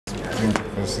printing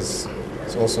press.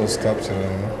 It's also sculpture,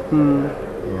 you know.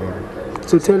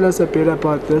 So tell us a bit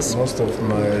about this. Most of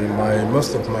my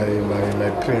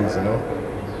prints, you know,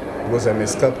 because I'm a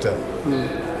sculptor.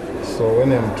 So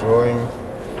when I'm drawing,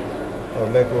 I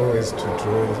like always to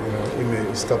draw, you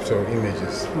know, sculptural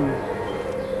images.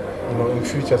 You know, in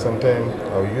future sometime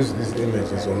I'll use these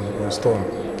images on stone,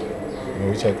 you know,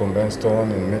 which I combine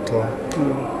stone and metal.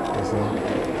 You see,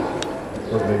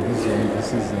 but like this one,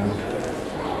 this is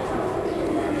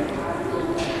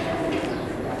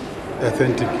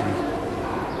authentic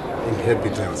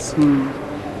inhabitants.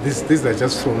 These are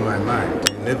just from my mind.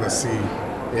 You never see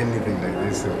anything like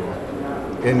this or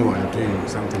anyone doing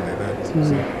something like that. You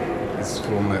see, it's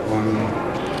from my own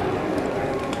mind.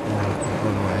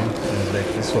 And like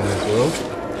this one as well.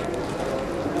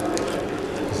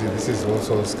 You see, this is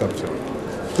also sculpture.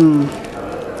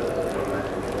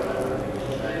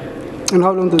 And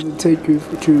how long does it take you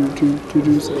to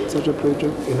do such a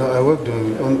project? You know, I worked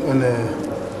on a,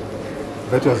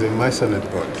 that was a masonite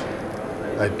board.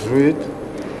 I drew it,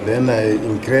 then I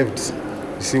engraved.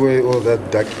 You see where all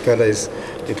that dark color is?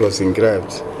 It was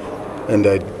engraved, and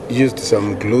I used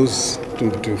some glues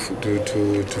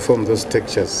to form those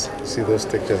textures. See those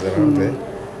textures around there?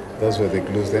 Those were the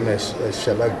glues. Then I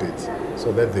shellacked it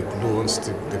so that the glue won't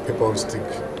stick, the paper won't stick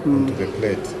onto the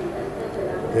plate.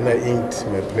 Then I inked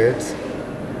my plate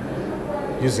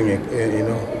using you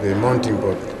know, the mounting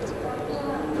board.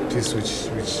 This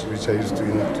which I used to,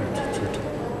 you know,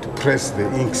 to press the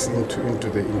inks into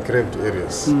the engraved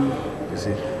areas. You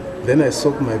see. Then I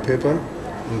soak my paper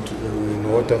in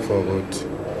water for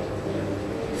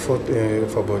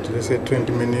about let's say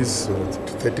 20 minutes or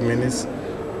 30 minutes.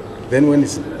 Then when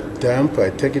it's damp, I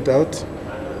take it out.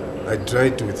 I dry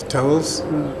it with towels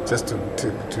just to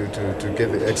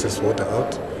get the excess water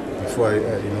out before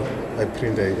I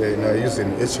print. I use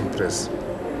an etching press,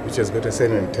 which has got a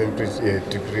certain temperature,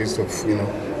 degrees of, you know,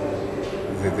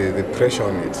 the pressure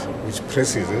on it, which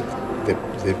presses it,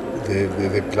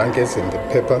 the blankets and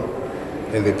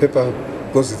the paper,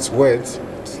 because it's wet,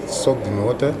 it's soaked in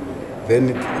water, then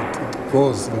it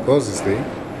goes into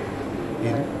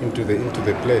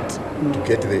the plate to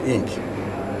get the ink.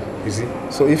 You see,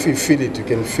 so if you feel it, you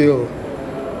can feel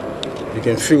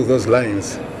those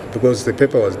lines, because the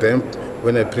paper was damp.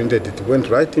 When I printed it, it went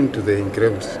right into the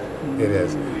engraved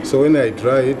areas. So when I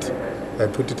dry it, I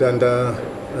put it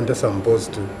under some boards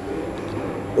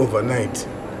overnight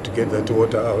to get that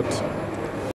water out.